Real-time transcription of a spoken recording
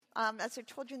as I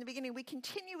told you in the beginning, we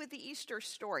continue with the Easter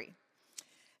story.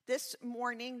 This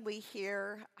morning we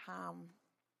hear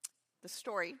the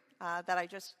story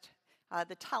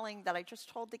the telling that I just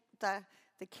told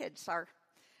the kids are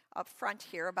up front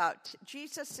here about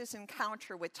Jesus'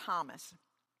 encounter with Thomas.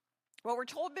 What we're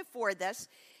told before this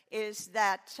is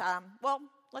that,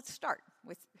 let's start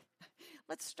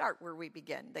where we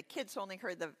begin. The kids only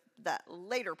heard the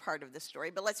later part of the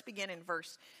story, but let's begin in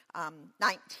verse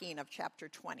 19 of chapter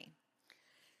 20.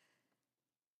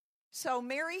 So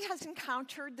Mary has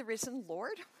encountered the risen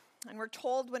Lord, and we're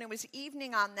told when it was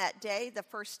evening on that day, the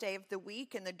first day of the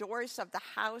week, and the doors of the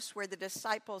house where the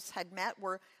disciples had met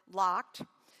were locked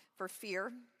for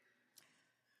fear,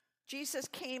 Jesus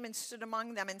came and stood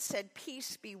among them and said,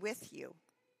 "Peace be with you."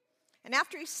 And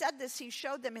after he said this, he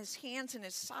showed them his hands and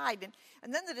his side.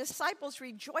 And then the disciples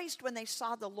rejoiced when they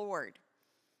saw the Lord.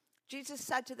 Jesus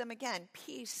said to them again,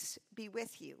 "Peace be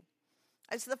with you.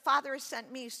 As the Father has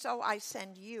sent me, so I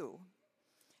send you."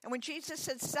 And when Jesus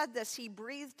had said this, he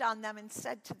breathed on them and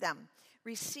said to them,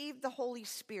 "Receive the Holy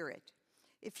Spirit.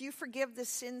 If you forgive the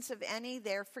sins of any,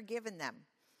 they are forgiven them.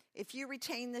 If you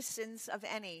retain the sins of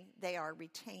any, they are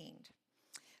retained."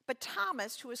 But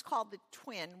Thomas, who was called the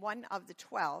twin, one of the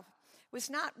 12, was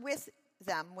not with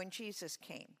them when Jesus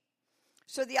came.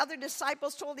 So the other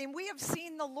disciples told him, "We have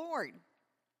seen the Lord."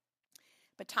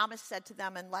 But Thomas said to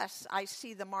them, "Unless I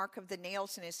see the mark of the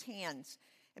nails in his hands,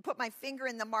 and put my finger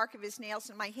in the mark of his nails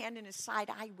and my hand in his side,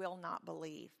 I will not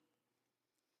believe."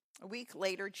 A week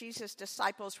later, Jesus'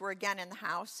 disciples were again in the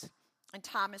house, and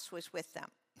Thomas was with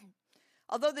them.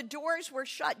 Although the doors were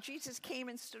shut, Jesus came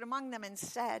and stood among them and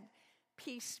said,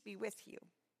 "Peace be with you."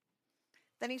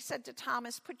 Then he said to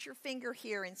Thomas, "Put your finger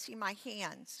here and see my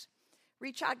hands.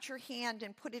 Reach out your hand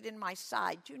and put it in my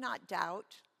side. Do not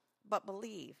doubt, but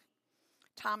believe."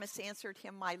 Thomas answered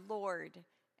him, "My Lord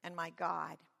and my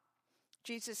God."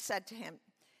 Jesus said to him,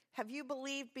 "Have you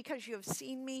believed because you have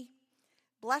seen me?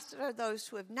 Blessed are those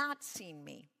who have not seen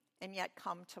me and yet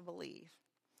come to believe."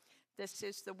 This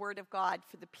is the word of God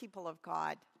for the people of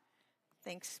God.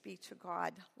 Thanks be to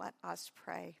God. Let us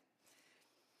pray.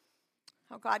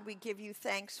 Oh God, we give you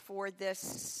thanks for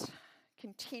this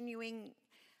continuing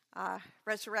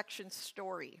resurrection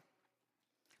story.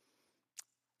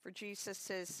 For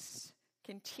Jesus'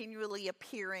 continually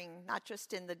appearing, not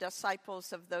just in the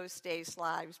disciples of those days'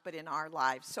 lives, but in our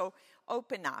lives. So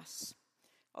open us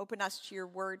to your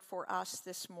word for us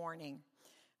this morning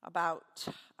about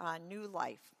new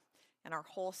life and our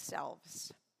whole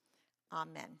selves.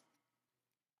 Amen.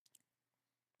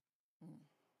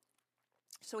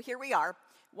 So here we are,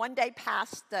 one day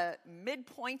past the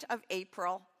midpoint of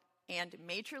April, and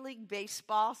Major League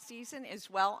Baseball season is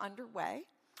well underway.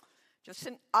 Just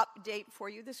an update for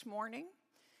you this morning.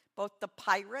 Both the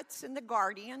Pirates and the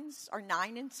Guardians are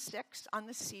 9-6 on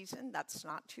the season. That's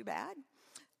not too bad.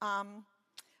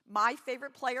 My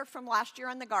favorite player from last year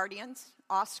on the Guardians,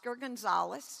 Oscar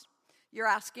Gonzalez. You're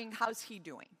asking, how's he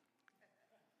doing?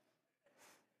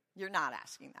 You're not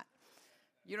asking that.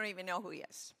 You don't even know who he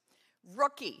is.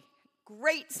 Rookie,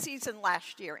 great season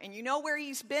last year. And you know where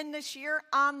he's been this year?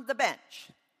 On the bench,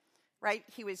 right?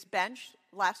 He was benched.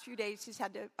 Last few days he's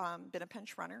had to been a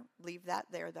bench runner. Leave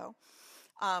that there, though.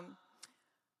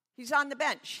 He's on the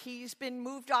bench. He's been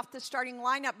moved off the starting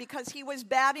lineup because he was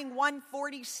batting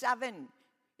 147.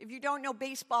 If you don't know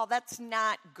baseball, that's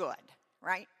not good,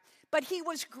 right? But he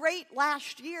was great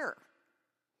last year,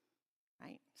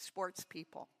 right? Sports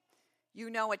people. You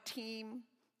know a team,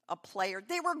 a player.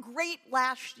 They were great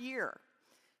last year,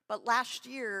 but last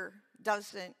year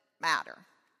doesn't matter.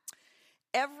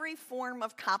 Every form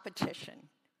of competition,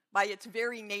 by its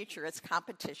very nature, it's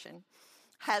competition,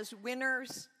 has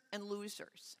winners and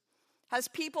losers, has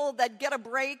people that get a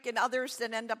break and others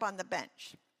that end up on the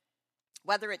bench.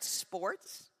 Whether it's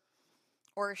sports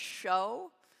or a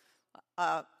show,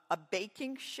 a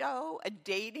baking show, a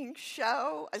dating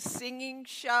show, a singing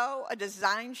show, a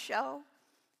design show,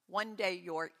 one day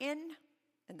you're in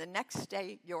and the next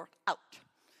day you're out.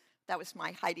 That was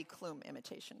my Heidi Klum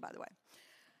imitation, by the way.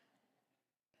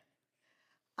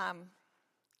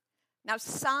 Now,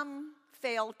 some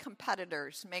failed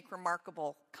competitors make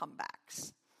remarkable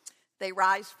comebacks. They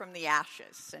rise from the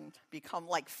ashes and become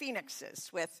like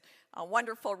phoenixes with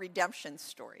wonderful redemption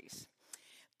stories.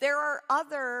 There are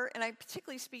other, and I'm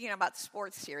particularly speaking about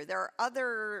sports here, there are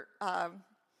other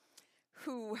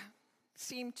who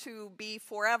seem to be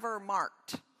forever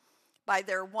marked by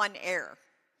their one error,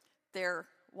 their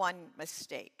one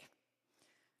mistake.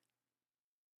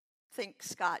 Think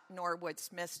Scott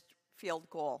Norwood's missed field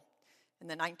goal in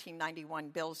the 1991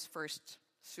 Bills' first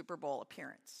Super Bowl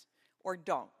appearance. Or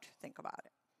don't think about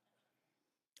it.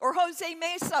 Or Jose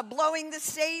Mesa blowing the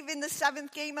save in the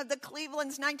 7th game of the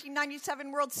Cleveland's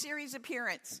 1997 World Series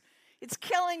appearance. It's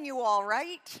killing you all,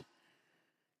 right?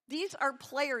 These are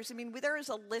players. I mean, there is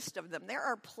a list of them. There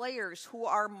are players who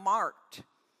are marked.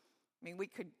 I mean, we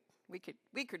could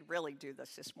really do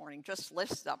this morning, just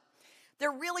list them.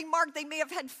 They're really marked. They may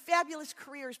have had fabulous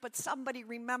careers, but somebody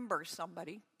remembers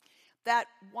that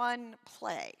one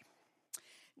play.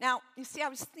 Now, you see, I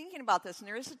was thinking about this, and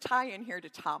there is a tie-in here to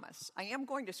Thomas. I am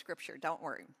going to Scripture, don't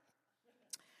worry.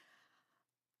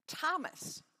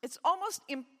 Thomas, it's almost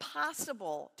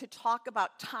impossible to talk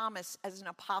about Thomas as an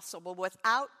apostle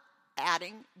without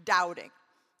adding doubting.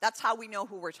 That's how we know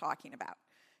who we're talking about,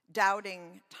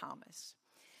 doubting Thomas.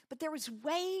 But there was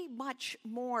way much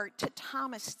more to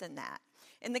Thomas than that.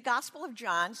 In the Gospel of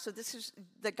John, so this is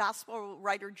the Gospel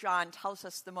writer John tells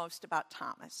us the most about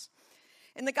Thomas.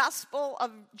 In the Gospel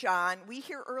of John, we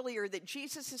hear earlier that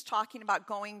Jesus is talking about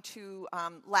going to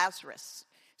Lazarus.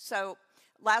 So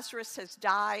Lazarus has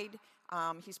died.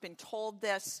 He's been told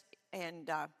this, and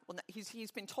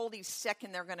he's been told he's sick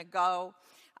and they're going to go.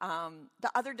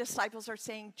 The other disciples are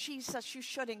saying, Jesus, you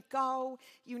shouldn't go.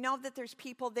 You know that there's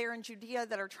people there in Judea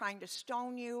that are trying to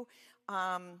stone you.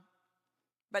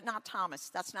 But not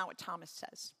Thomas. That's not what Thomas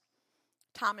says.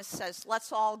 Thomas says,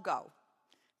 let's all go.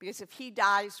 Because if he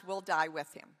dies, we'll die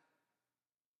with him.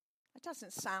 That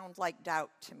doesn't sound like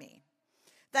doubt to me.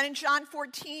 Then in John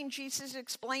 14, Jesus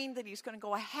explained that he's going to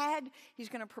go ahead. He's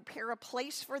going to prepare a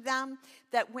place for them,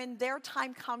 that when their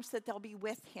time comes, that they'll be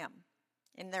with him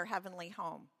in their heavenly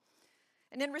home.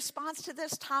 And in response to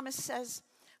this, Thomas says,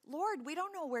 Lord, we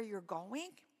don't know where you're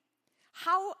going.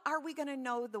 How are we going to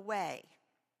know the way?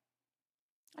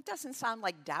 That doesn't sound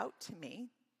like doubt to me.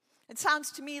 It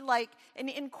sounds to me like an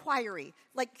inquiry,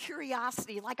 like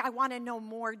curiosity, like I want to know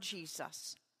more,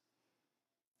 Jesus.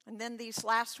 And then these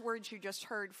last words you just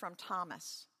heard from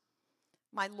Thomas,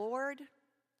 my Lord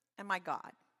and my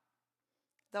God.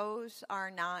 Those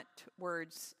are not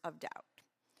words of doubt.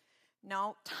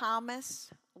 No, Thomas,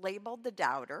 labeled the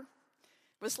doubter,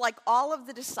 was like all of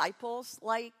the disciples,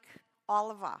 like all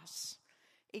of us,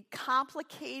 a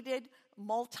complicated,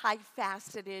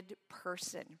 multifaceted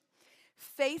person.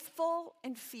 Faithful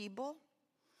and feeble,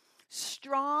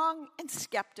 strong and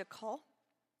skeptical.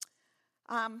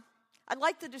 I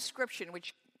like the description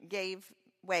which gave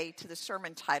way to the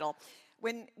sermon title.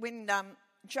 When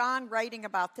John, writing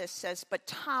about this, says, but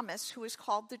Thomas, who is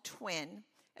called the twin,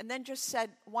 and then just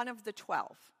said one of the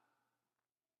 12,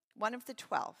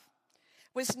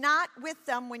 was not with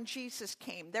them when Jesus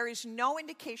came. There is no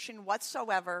indication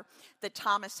whatsoever that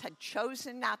Thomas had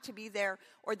chosen not to be there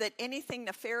or that anything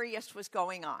nefarious was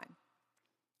going on.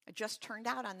 It just turned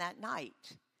out on that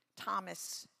night,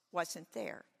 Thomas wasn't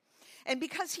there. And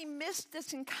because he missed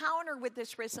this encounter with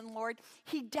this risen Lord,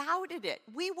 he doubted it.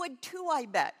 We would too, I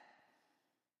bet.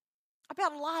 I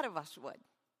bet a lot of us would.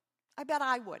 I bet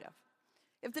I would have.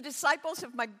 If the disciples,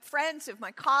 if my friends, if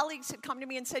my colleagues had come to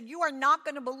me and said, you are not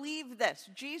going to believe this,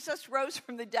 Jesus rose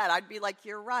from the dead, I'd be like,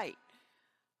 you're right.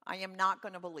 I am not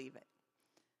going to believe it.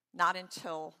 Not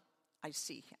until I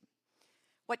see him.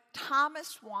 What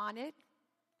Thomas wanted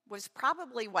was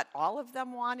probably what all of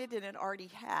them wanted and it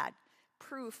already had,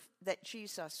 proof that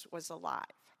Jesus was alive.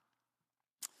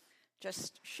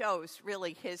 Just shows,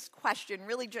 really, his question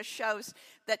really just shows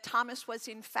that Thomas was,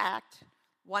 in fact,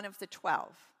 one of the 12.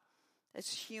 As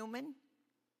human,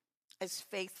 as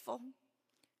faithful,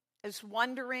 as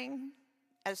wondering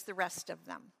as the rest of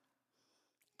them.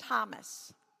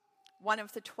 Thomas, one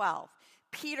of the 12.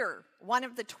 Peter, one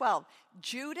of the 12.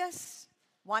 Judas,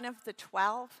 one of the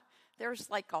 12. There's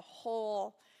like a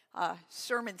whole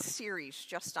sermon series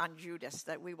just on Judas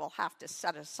that we will have to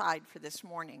set aside for this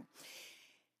morning.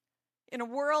 In a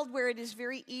world where it is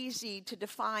very easy to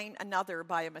define another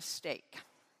by a mistake,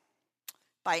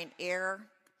 by an error,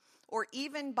 or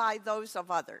even by those of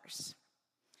others,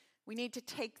 we need to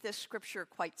take this scripture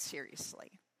quite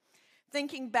seriously.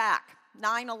 Thinking back,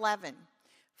 9/11,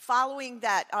 following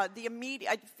that,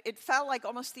 it felt like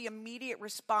almost the immediate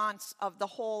response of the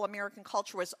whole American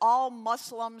culture was all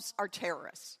Muslims are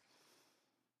terrorists.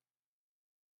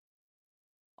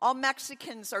 All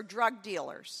Mexicans are drug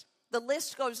dealers. The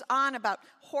list goes on about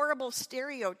horrible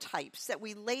stereotypes that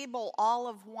we label all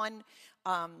of one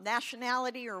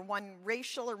nationality or one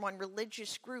racial or one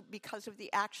religious group because of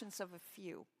the actions of a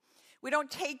few. We don't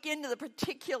take into the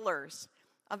particulars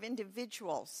of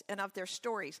individuals and of their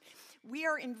stories. We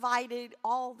are invited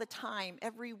all the time,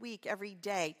 every week, every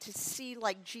day, to see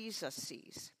like Jesus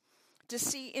sees, to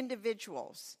see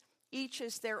individuals, each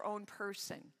as their own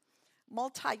person,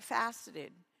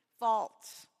 multifaceted,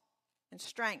 faults and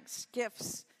strengths,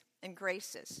 gifts and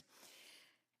graces.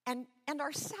 and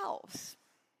ourselves.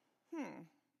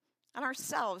 And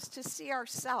ourselves, to see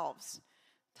ourselves,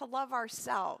 to love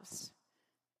ourselves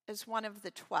as one of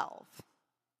the 12.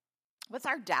 With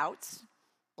our doubts,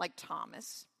 like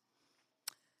Thomas,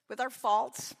 with our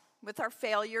faults, with our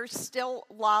failures, still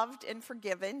loved and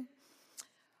forgiven,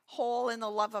 whole in the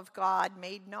love of God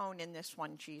made known in this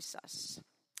one Jesus.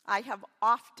 I have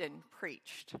often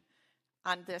preached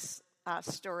on this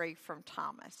story from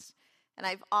Thomas. And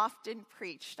I've often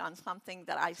preached on something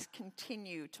that I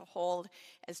continue to hold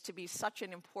as to be such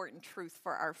an important truth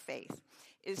for our faith,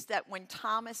 is that when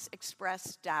Thomas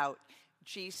expressed doubt,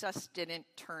 Jesus didn't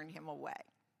turn him away,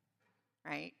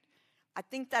 right? I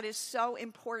think that is so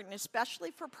important, especially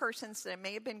for persons that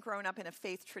may have been grown up in a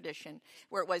faith tradition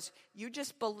where it was, you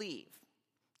just believe.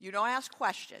 You don't ask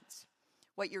questions.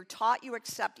 What you're taught, you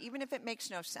accept, even if it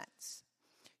makes no sense.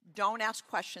 Don't ask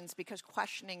questions because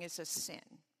questioning is a sin.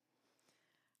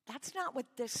 That's not what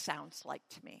this sounds like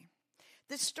to me.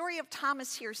 The story of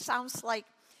Thomas here sounds like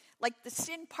the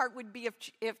sin part would be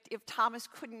if Thomas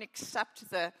couldn't accept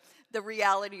the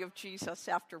reality of Jesus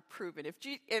after proven.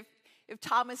 If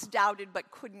Thomas doubted but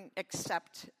couldn't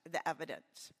accept the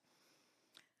evidence.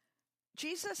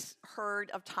 Jesus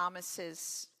heard of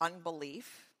Thomas's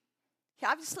unbelief. He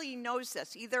obviously knows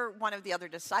this. Either one of the other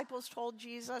disciples told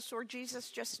Jesus or Jesus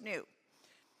just knew.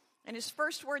 And his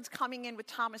first words coming in with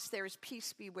Thomas there is,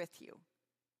 peace be with you.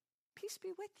 Peace be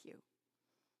with you.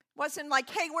 It wasn't like,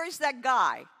 hey, where's that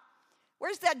guy?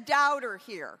 Where's that doubter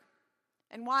here?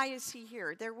 And why is he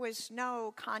here? There was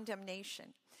no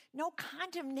condemnation. No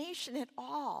condemnation at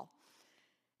all.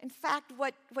 In fact,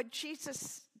 what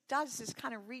Jesus does is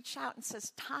kind of reach out and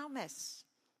says, Thomas,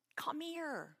 come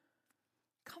here.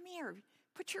 Come here.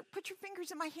 Put your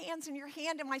fingers in my hands and your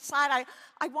hand in my side.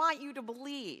 I want you to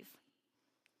believe.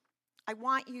 I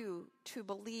want you to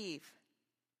believe.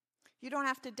 You don't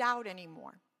have to doubt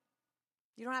anymore.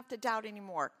 You don't have to doubt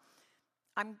anymore.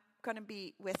 I'm going to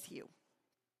be with you.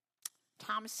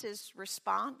 Thomas's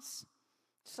response,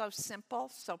 so simple,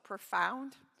 so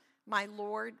profound. My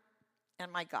Lord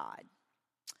and my God.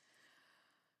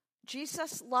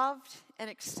 Jesus loved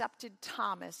and accepted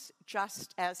Thomas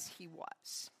just as he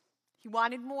was. He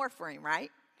wanted more for him, right?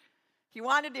 He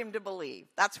wanted him to believe.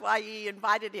 That's why he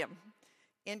invited him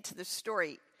into the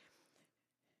story.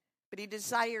 But he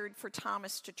desired for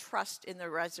Thomas to trust in the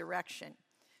resurrection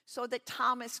so that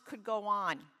Thomas could go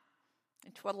on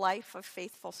into a life of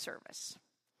faithful service.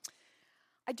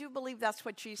 I do believe that's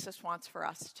what Jesus wants for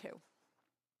us too.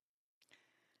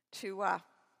 To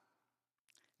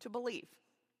believe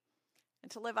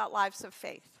and to live out lives of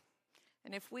faith.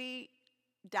 And if we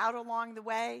doubt along the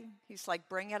way, he's like,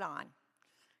 bring it on.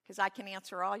 Because I can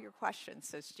answer all your questions,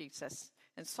 says Jesus,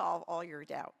 and solve all your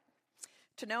doubt.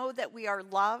 To know that we are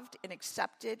loved and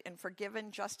accepted and forgiven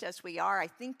just as we are, I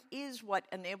think is what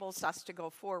enables us to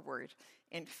go forward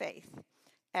in faith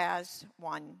as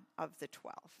one of the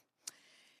 12.